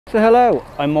So hello,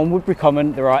 I'm on Woodbury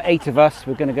Common. There are 8 of us.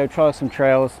 We're going to go trial some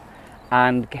trails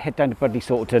and head down to Budley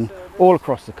Salterton, all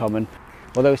across the common.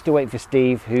 Although we're still waiting for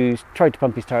Steve, who's tried to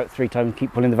pump his tyre out 3 times and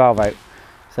keep pulling the valve out.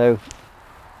 So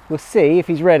we'll see if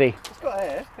he's ready. It's got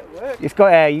air, it'll work. It's got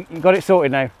air, you got it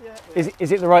sorted now? Yeah.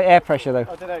 Is it the right air pressure though?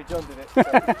 I don't know, John did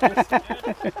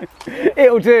it.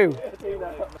 It'll do.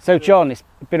 So John, it's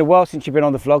been a while since you've been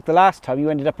on the vlog. The last time you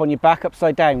ended up on your back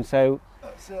upside down, so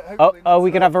are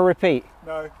we going to have a repeat?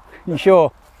 No. You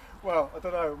sure? Well, I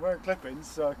don't know, I'm wearing clippings,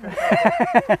 so I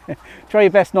can't. Try your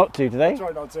best not to today.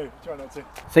 Try not to, try not to.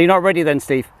 So you're not ready then,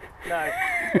 Steve? No.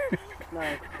 No.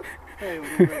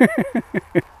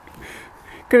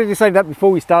 Could have decided that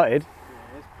before we started.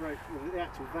 Yeah, it's broke. The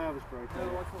actual valve is broken.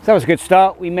 So that was a good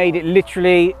start. We made it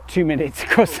literally 2 minutes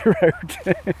across the road.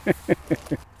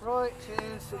 Right,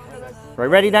 cheers. Right,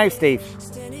 ready now, Steve?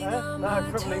 No,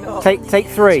 probably not. Take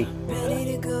 3.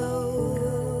 Ready to go.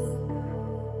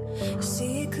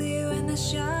 See it clear when the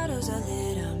shadows are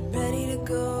lit. I'm ready to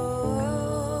go.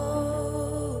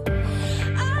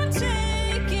 I'm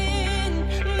taking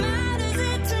matters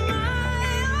into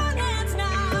my own hands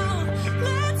now.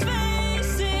 Let's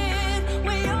face it,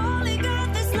 we only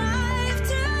got this life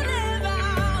to live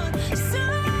out. So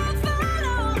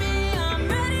follow me, I'm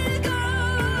ready to go.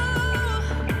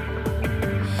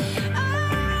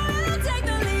 I'll take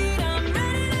the lead, I'm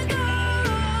ready to go.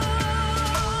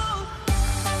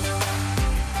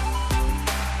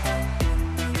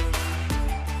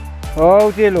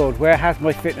 Oh dear Lord, where has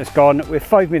my fitness gone? We're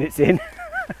 5 minutes in.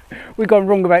 We've gone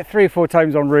wrong about 3 or 4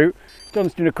 times en route.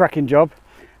 John's doing a cracking job.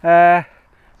 And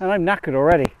I'm knackered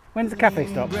already. When's the cafe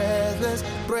stop? Breathless,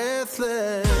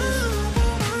 breathless.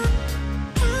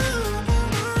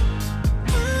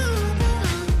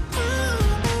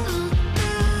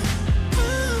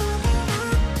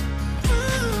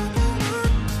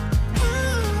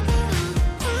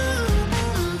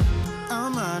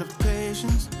 I'm out of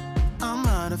patience, I'm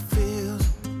out of feels,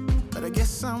 but I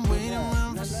guess I'm waiting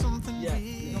around for something real.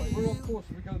 We're on course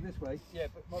if we go this way. Yeah,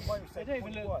 but my mate said they don't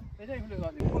even look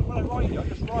like this. When I ride it, I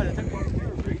just ride, I don't want to do a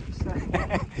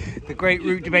route. The great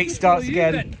route debate starts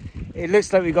again. It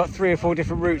looks like we've got 3 or 4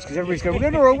 different routes because everybody's going, we're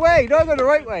going the wrong way. No, I'm going the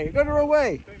right way. I'm going the wrong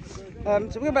way. So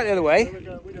we're going back the other way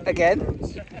again.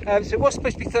 So it was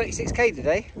supposed to be 36k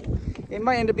today. It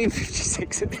might end up being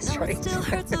 56 at this No, rate. it still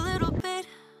hurts a little bit,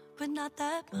 but not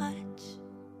that much.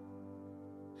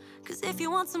 Cause if you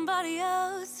want somebody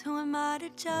else, who am I to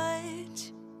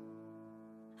judge?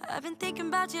 I've been thinking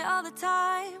about you all the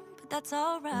time, but that's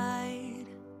alright.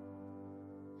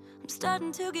 I'm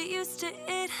starting to get used to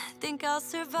it, think I'll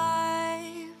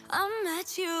survive. I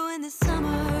met you in the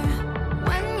summer,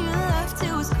 when you left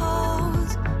it was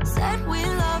cold. Said we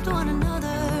loved one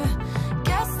another,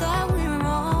 guess that we were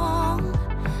wrong.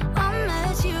 I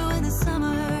met you in the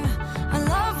summer, our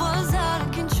love was out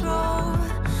of control.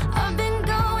 I've been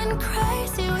going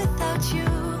crazy without you,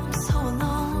 I'm so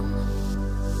alone.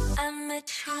 I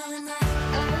met you in the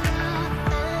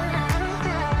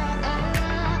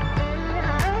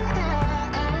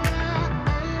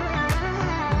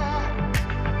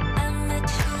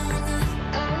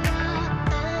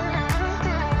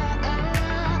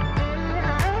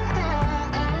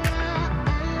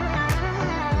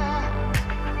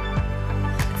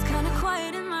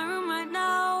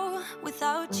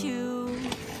without you,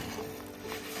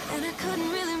 and I couldn't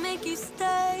really make you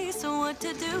stay, so what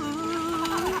to do?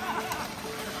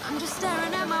 I'm just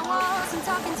staring at my walls and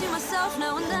talking to myself.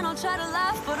 Now and then I'll try to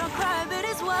laugh, but I'll cry a bit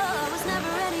as well. I was never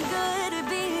any good at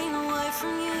being away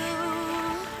from you.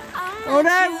 Oh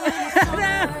no!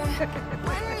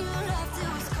 When you left it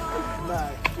was cold. No,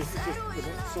 just a bit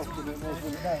softer than it was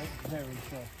when it was very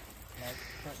soft.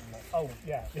 Oh,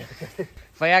 yeah.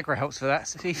 Viagra helps for that,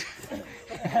 Steve.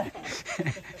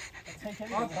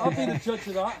 I'll be the judge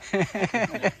of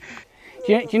that.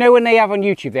 Do you know when they have on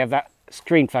YouTube, they have that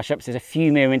screen flash up, says a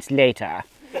few moments later.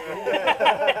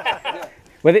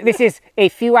 Well, this is a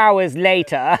few hours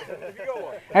later.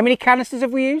 How many canisters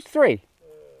have we used? 3?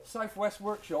 Southwest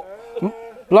Workshop.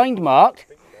 Blind marked?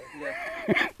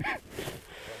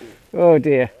 Oh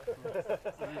dear.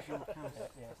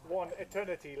 One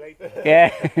eternity later.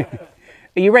 Yeah.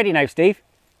 Are you ready now, Steve?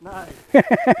 No. Got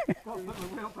to put my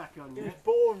wheel back on. He's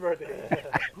born ready.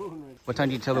 What time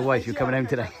did you tell the wife you're coming home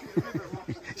today?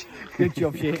 Good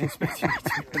job she ain't expecting me, to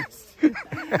be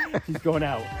honest. She's gone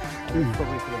out.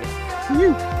 Probably for this.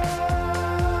 You.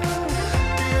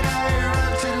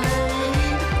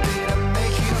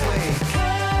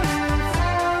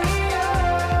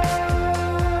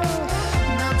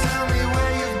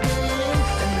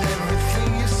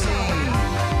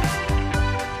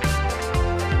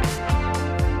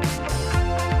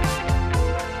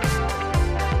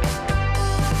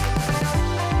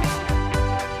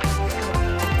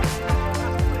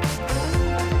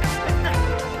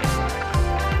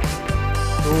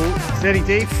 Steady,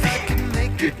 Dave.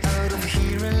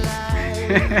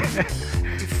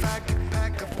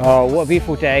 Oh, what a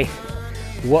beautiful day.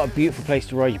 What a beautiful place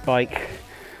to ride your bike.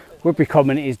 Woodbury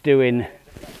Common is doing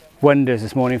wonders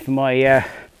this morning for my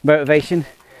motivation.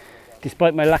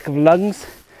 Despite my lack of lungs,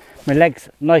 my legs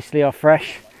nicely are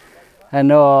fresh.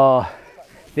 And oh,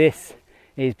 this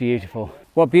is beautiful.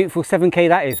 What a beautiful 7k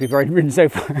that is we've already ridden so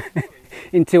far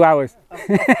in 2 hours.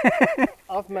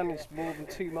 I've managed more than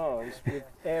 2 miles with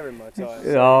air in my tyres.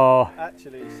 So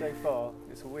actually, so far,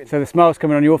 it's a win. So the smile's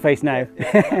coming on your face now.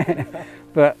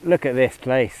 But look at this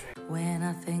place. When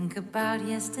I think about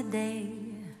yesterday,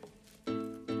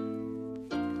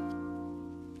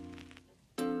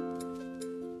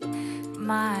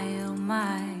 my oh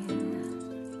my,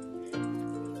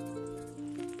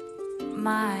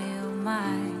 my oh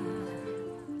my,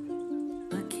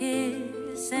 a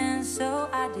kiss and so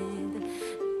I did.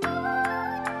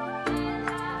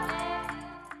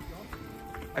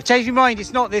 I've changed my mind,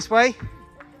 it's not this way.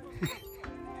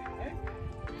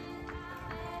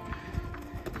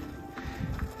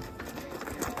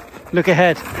 Look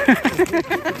ahead.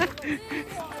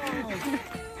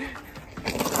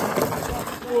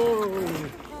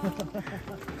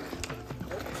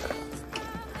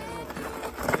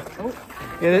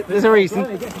 Yeah, there's a reason. A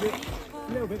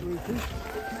little bit rooty.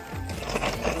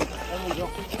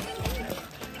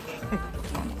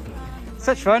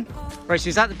 Such fun. Right, so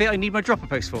is that the bit I need my dropper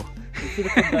post for? You should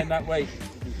have come down that way.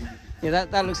 Yeah,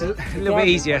 that looks a little bit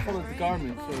easier. I followed the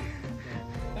Garmin, so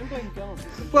don't blame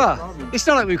Garmin. Well, it's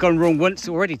not like we've gone wrong once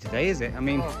already today, is it? I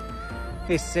mean,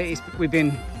 we've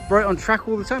been right on track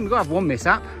all the time. We've got to have one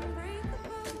mishap.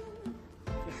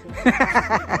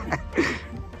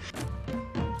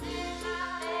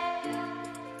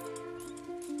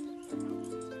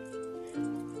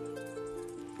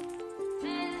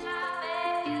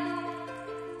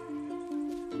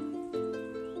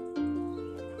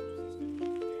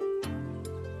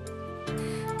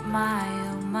 My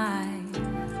oh my,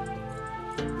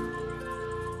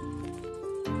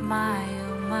 my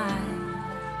oh my,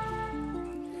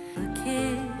 a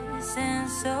kiss and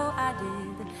so I did.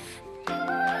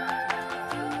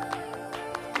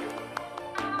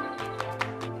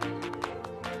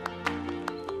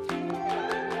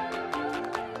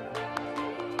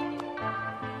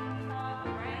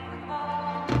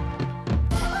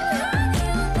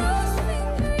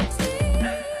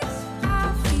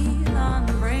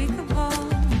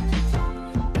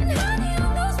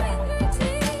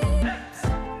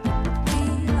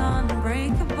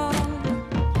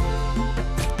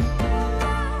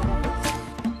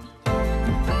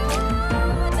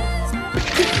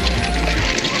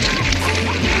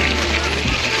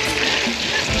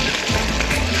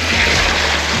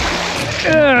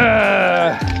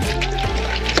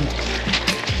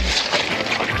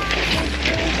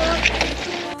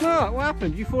 Oh, what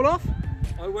happened? Did you fall off?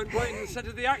 I went right in the centre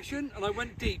of the action and I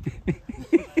went deep.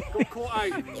 Got caught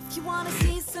out. If you wanna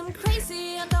see some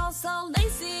crazy and also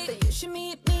lazy, then you should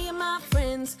meet me and my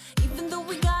friends. Even though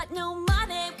we got no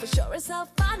money, for sure it's so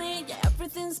funny. Yeah,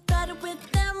 everything's better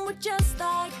with them. We're just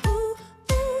like ooh,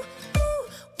 ooh, ooh.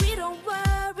 We don't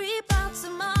worry about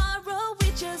tomorrow.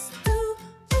 We just ooh,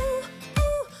 ooh,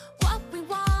 ooh. What we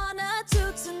wanna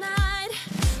do tonight.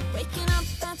 Waking up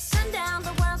at sundown,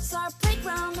 the world's our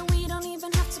playground, and we don't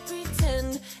even have to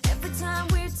pretend. Every time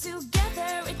we're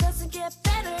together, it doesn't get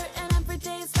better, and every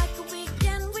day's like a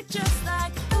weekend. We're just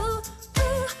like ooh,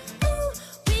 ooh, ooh.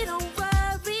 We don't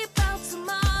worry about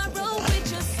tomorrow. We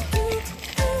just ooh,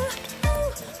 ooh,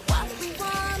 ooh. What we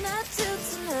wanna do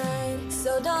tonight.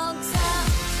 So don't tell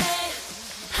me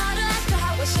how to act or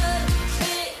how I should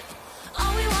be.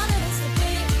 All we wanted is to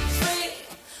be free.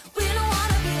 We don't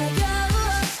wanna be like you.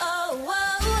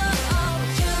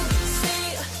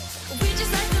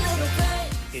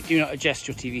 Do not adjust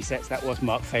your TV sets. That was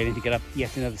Mark failing to get up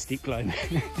yet another steep climb.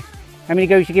 How many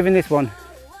goes you giving this one?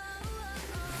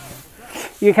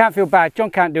 You can't feel bad. John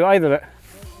can't do it either. Look.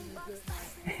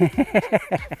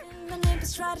 The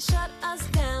neighbors try to shut us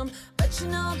down, but you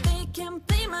know they can't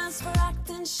blame us for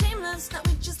acting shameless. Now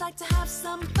we just like to have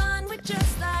some fun. We're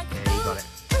just like Yeah, you got it.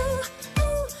 ooh,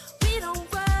 ooh. We don't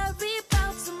worry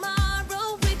about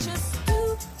tomorrow. We just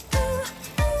ooh, ooh,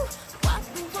 ooh. What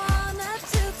we wanna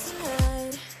do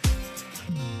tonight.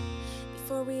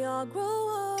 Before we all grow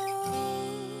old.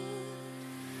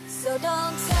 So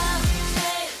don't tell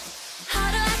me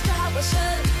how to act or how I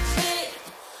should be.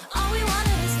 All we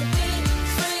wanted is to be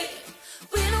free.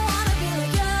 We don't wanna be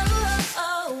like you. Oh,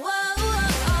 oh, oh,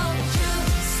 oh. You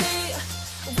see,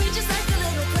 we just like a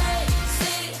little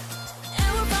crazy, and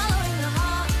we're following the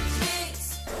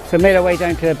heartbeats. So we made our way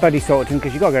down to Buddy Salterton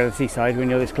because you've got to go to the seaside when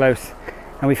you're this close.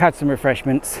 And we've had some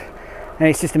refreshments. And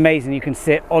it's just amazing, you can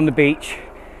sit on the beach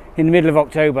in the middle of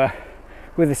October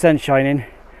with the sun shining.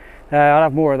 I'll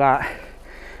have more of that.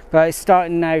 But it's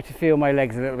starting now to feel my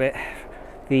legs a little bit.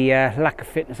 The lack of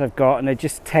fitness I've got, and they're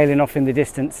just tailing off in the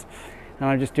distance. And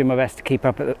I'm just doing my best to keep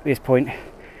up at this point.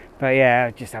 But yeah,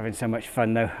 just having so much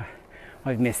fun though.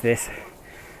 I've missed this.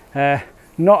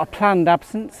 Not a planned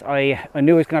absence. I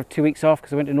knew I was going to have 2 weeks off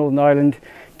because I went to Northern Ireland,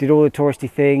 did all the touristy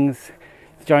things,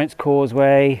 Giant's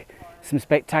Causeway, some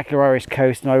spectacular Irish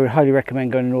coast, and I would highly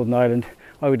recommend going to Northern Ireland.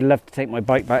 I would love to take my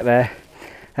bike back there,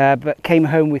 but came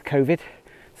home with COVID,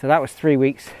 so that was 3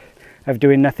 weeks of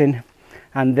doing nothing.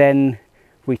 And then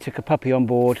we took a puppy on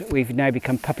board. We've now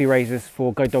become puppy raisers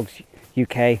for Guide Dogs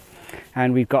UK,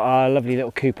 and we've got our lovely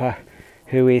little Cooper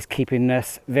who is keeping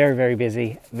us very, very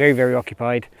busy, very, very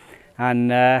occupied.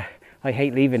 And I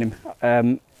hate leaving him.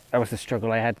 That was the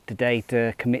struggle I had today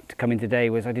to commit to coming today,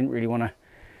 was I didn't really want to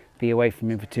be away from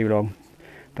him for too long.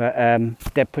 But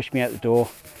Deb pushed me out the door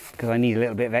because I need a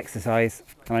little bit of exercise,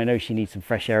 and I know she needs some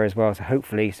fresh air as well. So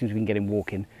hopefully as soon as we can get him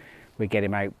walking, we'll get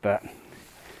him out. But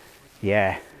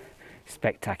yeah,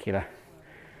 spectacular.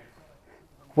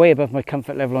 Way above my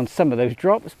comfort level on some of those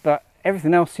drops, but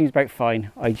everything else seems about fine.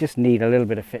 I just need a little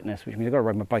bit of fitness, which means I've got to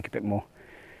ride my bike a bit more.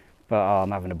 But oh,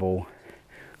 I'm having a ball.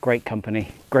 Great company,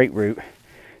 great route,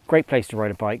 great place to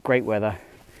ride a bike, great weather.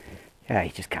 Yeah,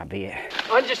 you just can't beat it.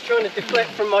 I'm just trying to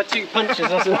deflect from my 2 punches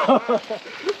as well.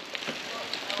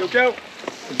 Go, go.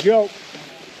 Go.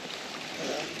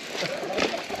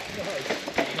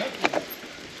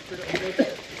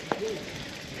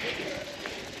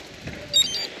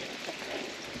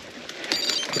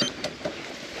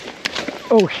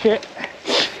 Oh shit.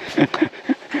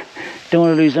 Don't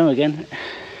want to lose them again.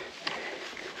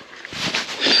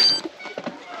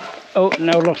 Oh,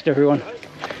 no, lost everyone.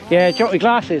 Yeah, drop my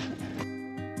glasses.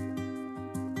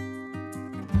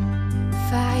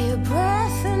 Fire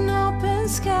breath and open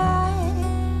sky.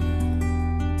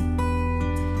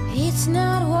 It's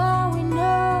not what we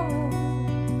know,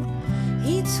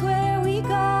 it's where we go.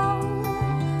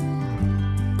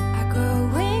 I grow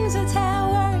wings and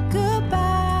tell her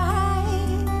goodbye.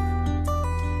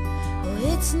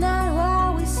 Oh, it's not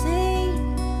what we see,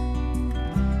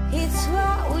 it's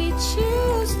what we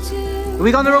choose to. Have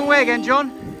we gone the wrong way again,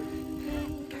 John?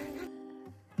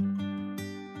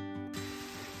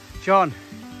 John,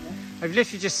 I've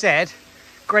literally just said,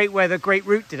 great weather, great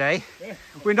route today. Yeah.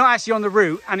 We're not actually on the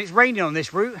route, and it's raining on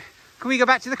this route. Can we go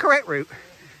back to the correct route?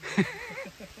 He's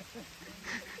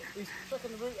stuck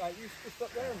on the route out. It's just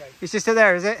up there, mate. It's just up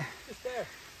there, is it? Just there.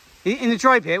 In the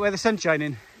dry bit where the sun's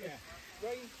shining? Yeah.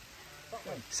 Rain, that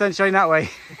way. Sunshine that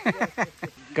way.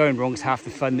 Going wrong's half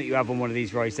the fun that you have on one of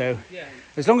these rides, though. Yeah.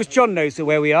 As long as John knows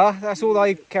where we are, that's all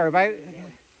I care about.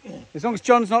 As long as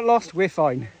John's not lost, we're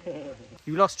fine.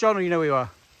 You lost John, or you know where you are?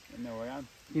 I know where I am.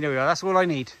 You know where you are, that's all I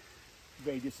need.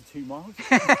 Radius of 2 miles.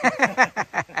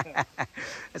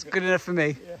 That's good enough for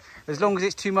me. Yeah. As long as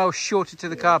it's 2 miles shorter to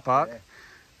the car park. Yeah.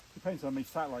 Depends on how many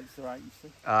satellites there are out, you see.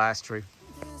 Ah, that's true.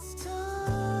 This time,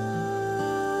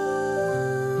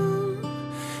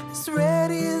 as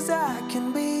ready as I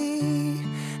can be.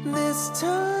 This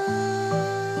time,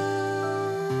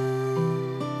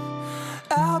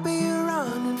 I'll be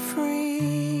running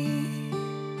free.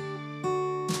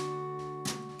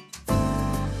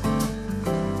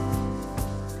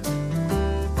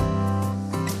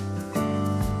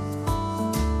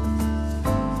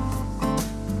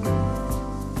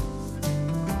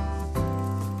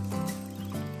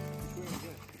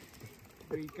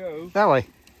 There you go. That way.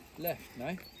 Left, no?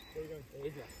 It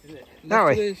is left, isn't it? That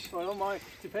way. Is. Well, on my,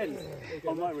 depends.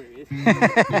 On my route it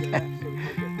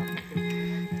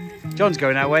is. John's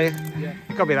going that way. Yeah.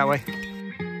 Gotta be that way.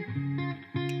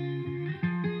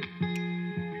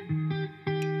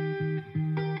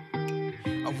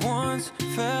 I once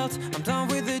felt I'm done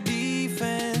with the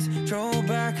defense. Drove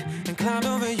back and climbed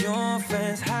over your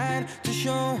fence. Had to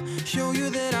show you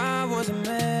that I was a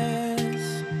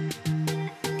mess.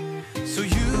 So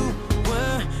you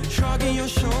were shrugging your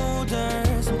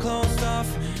shoulders. I'm closed off,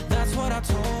 that's what I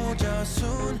told you.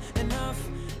 Soon enough,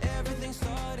 everything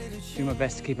started to change. Doing my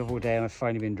best to keep up all day, and I've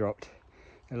finally been dropped.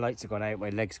 The lights have gone out, my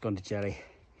legs gone to jelly.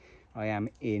 I am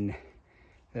in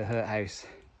the hurt house,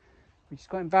 which is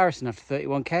quite embarrassing after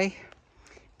 31k,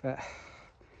 but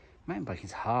mountain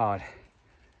biking's hard.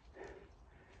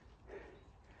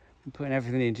 I'm putting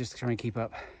everything in just to try and keep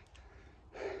up.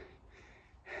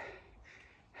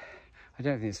 I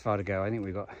don't think it's far to go. I think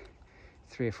we've got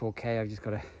 3 or 4k. I've just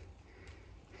got to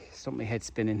stop my head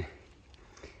spinning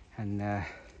and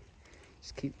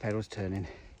just keep the pedals turning.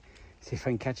 See if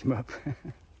I can catch them up. I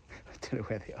don't know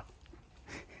where they are.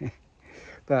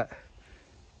 But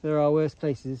there are worse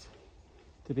places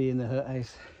to be in the hut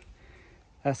house.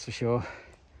 That's for sure.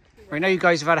 Right, now you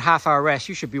guys have had a half-hour rest,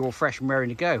 you should be all fresh and raring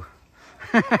to go.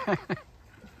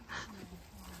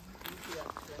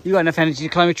 You got enough energy to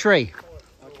climb a tree?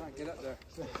 I can't get up there.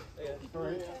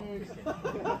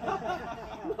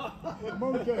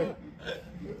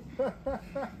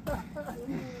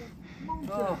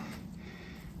 Oh.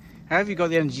 How have you got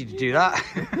the energy to do that?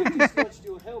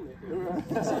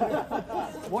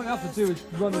 What you have to do is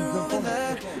run and jump on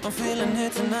it. I'm feeling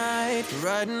it tonight,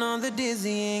 riding on the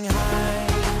dizzying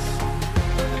heights.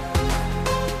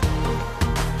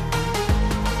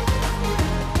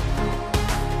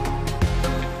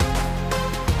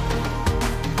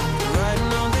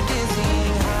 Riding on the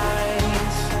dizzying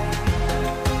heights.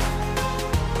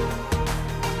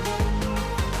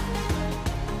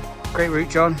 Great route,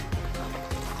 John.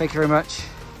 Thank you very much.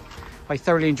 I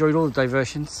thoroughly enjoyed all the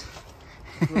diversions.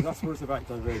 Well, that's what it's about,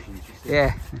 diversions. You see.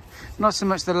 Yeah, not so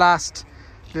much the last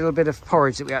little bit of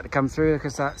porridge that we had to come through,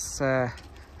 because that's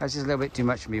just a little bit too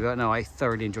much for me, but no, I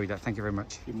thoroughly enjoyed that. Thank you very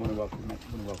much. You're more than welcome, mate.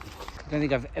 More than welcome. I don't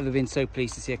think I've ever been so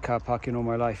pleased to see a car park in all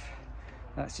my life.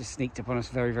 That's just sneaked up on us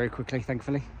very, very quickly,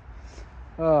 thankfully.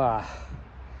 I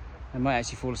might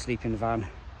actually fall asleep in the van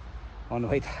on the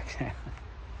way back now.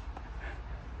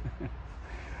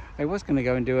 I was going to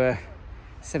go and do a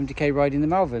 70k ride in the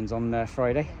Malverns on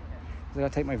Friday. I got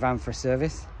to take my van for a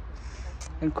service.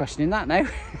 I'm questioning that now.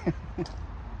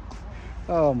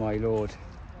 Oh my lord.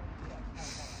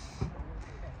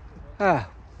 I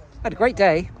had a great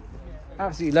day.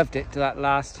 Absolutely loved it to that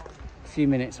last few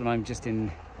minutes when I'm just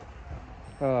in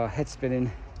head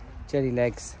spinning, jelly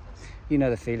legs. You know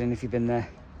the feeling if you've been there.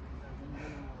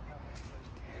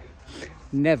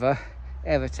 Never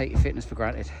ever take your fitness for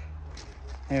granted.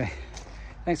 Anyway,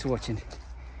 thanks for watching.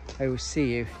 I will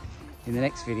see you in the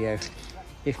next video,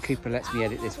 if Cooper lets me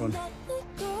edit this one,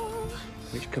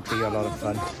 which could be a lot of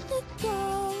fun.